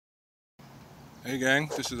Hey gang,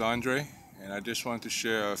 this is Andre, and I just wanted to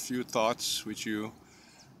share a few thoughts with you.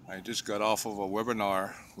 I just got off of a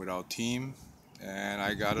webinar with our team, and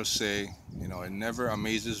I gotta say, it never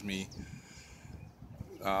amazes me.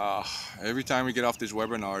 Uh, every time we get off these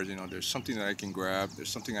webinars, there's something that I can grab, there's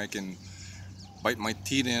something I can bite my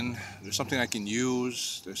teeth in, there's something I can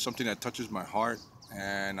use, there's something that touches my heart,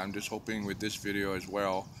 and I'm just hoping with this video as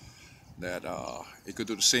well that it could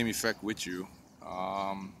do the same effect with you.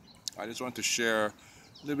 Um, I just want to share a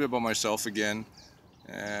little bit about myself again,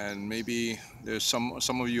 and maybe there's some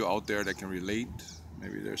of you out there that can relate.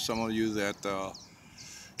 Maybe there's some of you that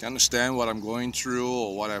can understand what I'm going through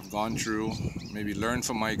or what I've gone through. Maybe learn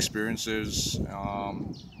from my experiences.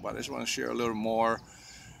 But I just want to share a little more,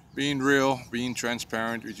 being real, being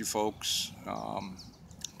transparent with you folks.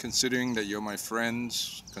 Considering that you're my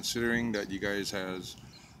friends, considering that you guys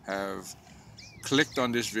have clicked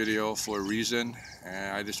on this video for a reason,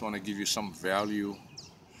 and I just want to give you some value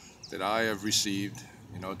that I have received,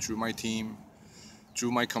 through my team,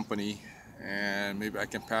 through my company, and maybe I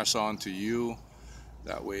can pass on to you.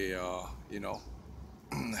 That way,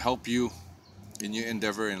 help you in your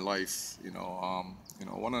endeavor in life.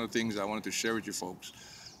 One of the things I wanted to share with you folks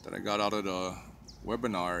that I got out of the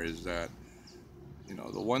webinar is that,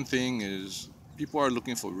 the one thing is people are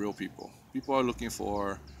looking for real people. People are looking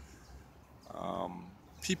for um,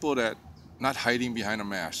 people that not hiding behind a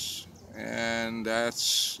mask. And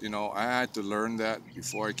that's, I had to learn that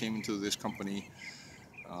before I came into this company.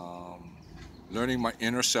 Um, Learning my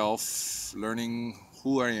inner self, learning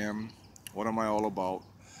who I am, what am I all about,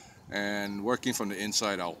 and working from the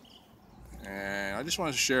inside out. And I just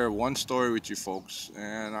want to share one story with you folks,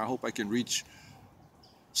 and I hope I can reach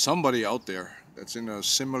somebody out there that's in a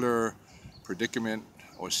similar predicament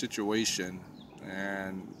or situation,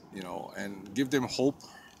 and and give them hope,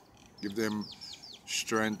 give them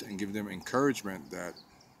strength, and give them encouragement that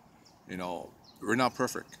you know we're not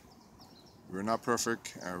perfect. We're not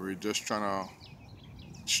perfect, and we're just trying to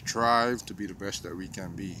strive to be the best that we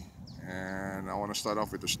can be. And I want to start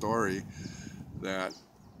off with a story that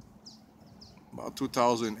about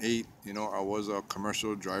 2008, I was a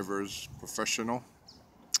commercial driver's professional,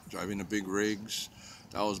 driving the big rigs.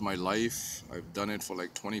 That was my life. I've done it for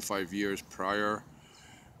like 25 years prior.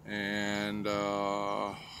 And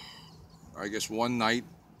I guess one night,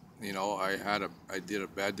 I did a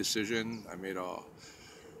bad decision. I made a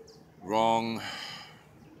wrong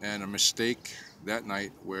and a mistake that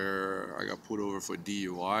night where I got pulled over for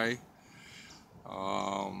DUI.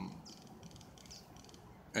 Um,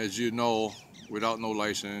 as you know, without no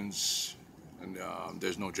license, and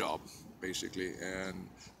there's no job, basically. And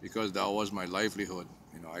because that was my livelihood,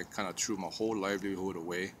 I kind of threw my whole livelihood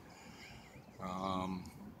away. Um,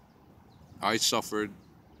 I suffered,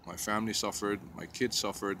 my family suffered, my kids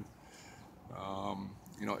suffered.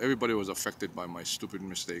 Everybody was affected by my stupid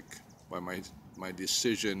mistake, by my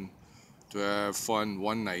decision to have fun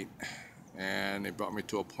one night, and it brought me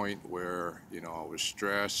to a point where I was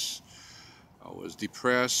stressed, I was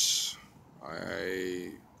depressed,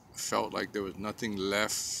 I felt like there was nothing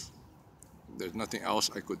left, there's nothing else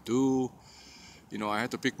I could do. I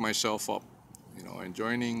had to pick myself up. And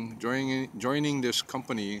joining this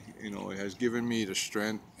company, it has given me the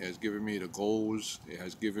strength, it has given me the goals, it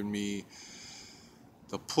has given me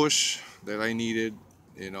the push that I needed,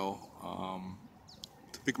 you know, um,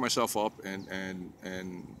 to pick myself up and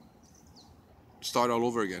start all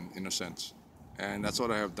over again in a sense. And that's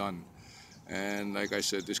what I have done. And like I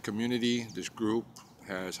said, this community, this group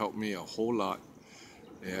has helped me a whole lot.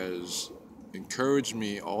 It has encouraged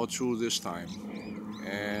me all through this time.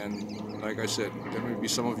 And like I said, there may be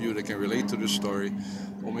some of you that can relate to this story,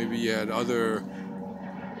 or maybe you had other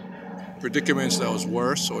predicaments that was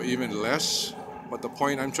worse or even less. But the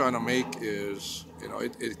point I'm trying to make is,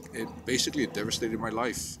 it basically devastated my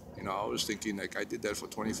life. I was thinking like I did that for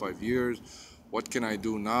 25 years. What can I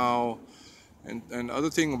do now? And the other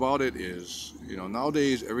thing about it is,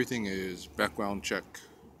 nowadays everything is background check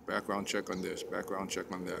on this, background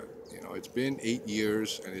check on that. It's been 8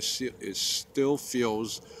 years, and it still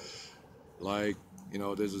feels like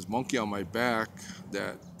there's this monkey on my back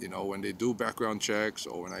that when they do background checks,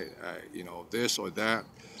 or when I this or that,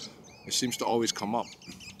 it seems to always come up.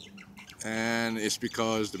 And it's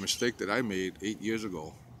because the mistake that I made 8 years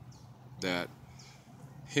ago that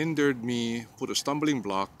hindered me, put a stumbling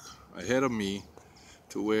block ahead of me,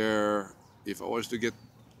 to where if I was to get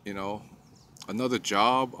you know another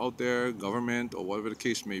job out there, government or whatever the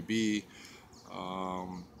case may be,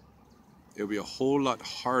 um, it'll be a whole lot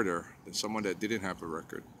harder than someone that didn't have a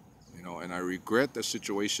record. And I regret the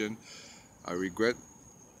situation. I regret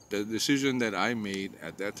the decision that I made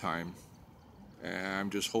at that time. And I'm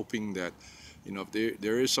just hoping that, if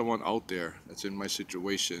there is someone out there that's in my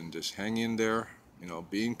situation, just hang in there,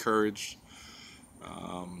 be encouraged.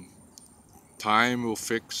 Um, Time will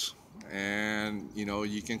fix, and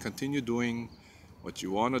you can continue doing what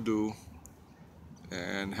you want to do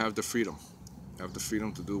and have the freedom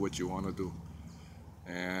to do what you want to do.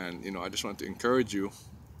 And I just want to encourage you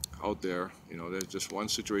out there. There's just one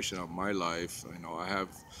situation of my life.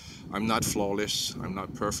 I'm not flawless, I'm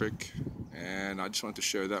not perfect, and I just want to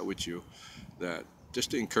share that with you, that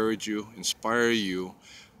just to encourage you, inspire you,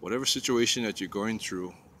 whatever situation that you're going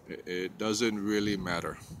through, it doesn't really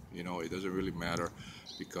matter. It doesn't really matter,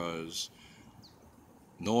 because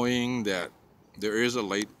knowing that there is a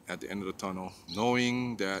light at the end of the tunnel,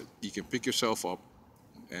 knowing that you can pick yourself up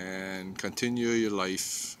and continue your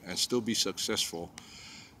life and still be successful,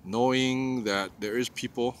 knowing that there is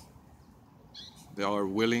people that are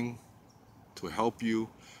willing to help you,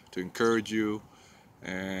 to encourage you.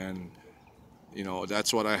 And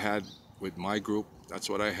that's what I had with my group, that's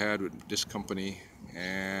what I had with this company.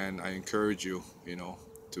 And I encourage you,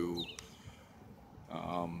 to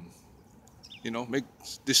um, make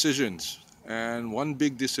decisions. And one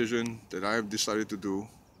big decision that I've decided to do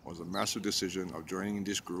was a massive decision of joining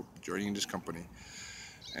this group, joining this company.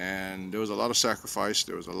 And there was a lot of sacrifice,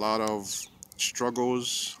 there was a lot of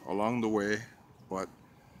struggles along the way, but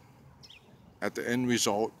at the end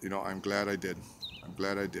result, I'm glad I did. I'm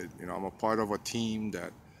glad I did. I'm a part of a team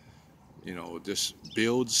that, just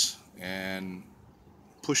builds and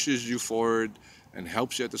pushes you forward and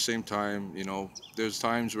helps you at the same time. There's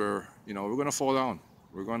times where, we're gonna fall down,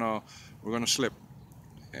 we're gonna slip,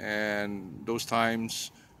 and those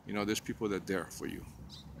times, there's people that are there for you.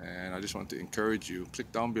 And I just want to encourage you,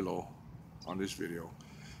 click down below on this video,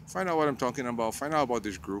 find out what I'm talking about, find out about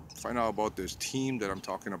this group, find out about this team that I'm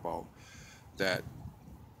talking about, that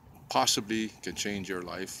possibly can change your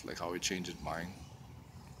life like how it changes mine.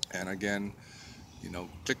 And again,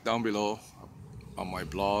 click down below on my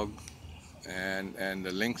blog, and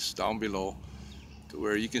the links down below to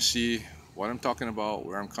where you can see what I'm talking about,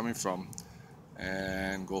 where I'm coming from,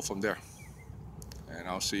 and go from there. And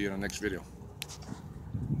I'll see you in the next video.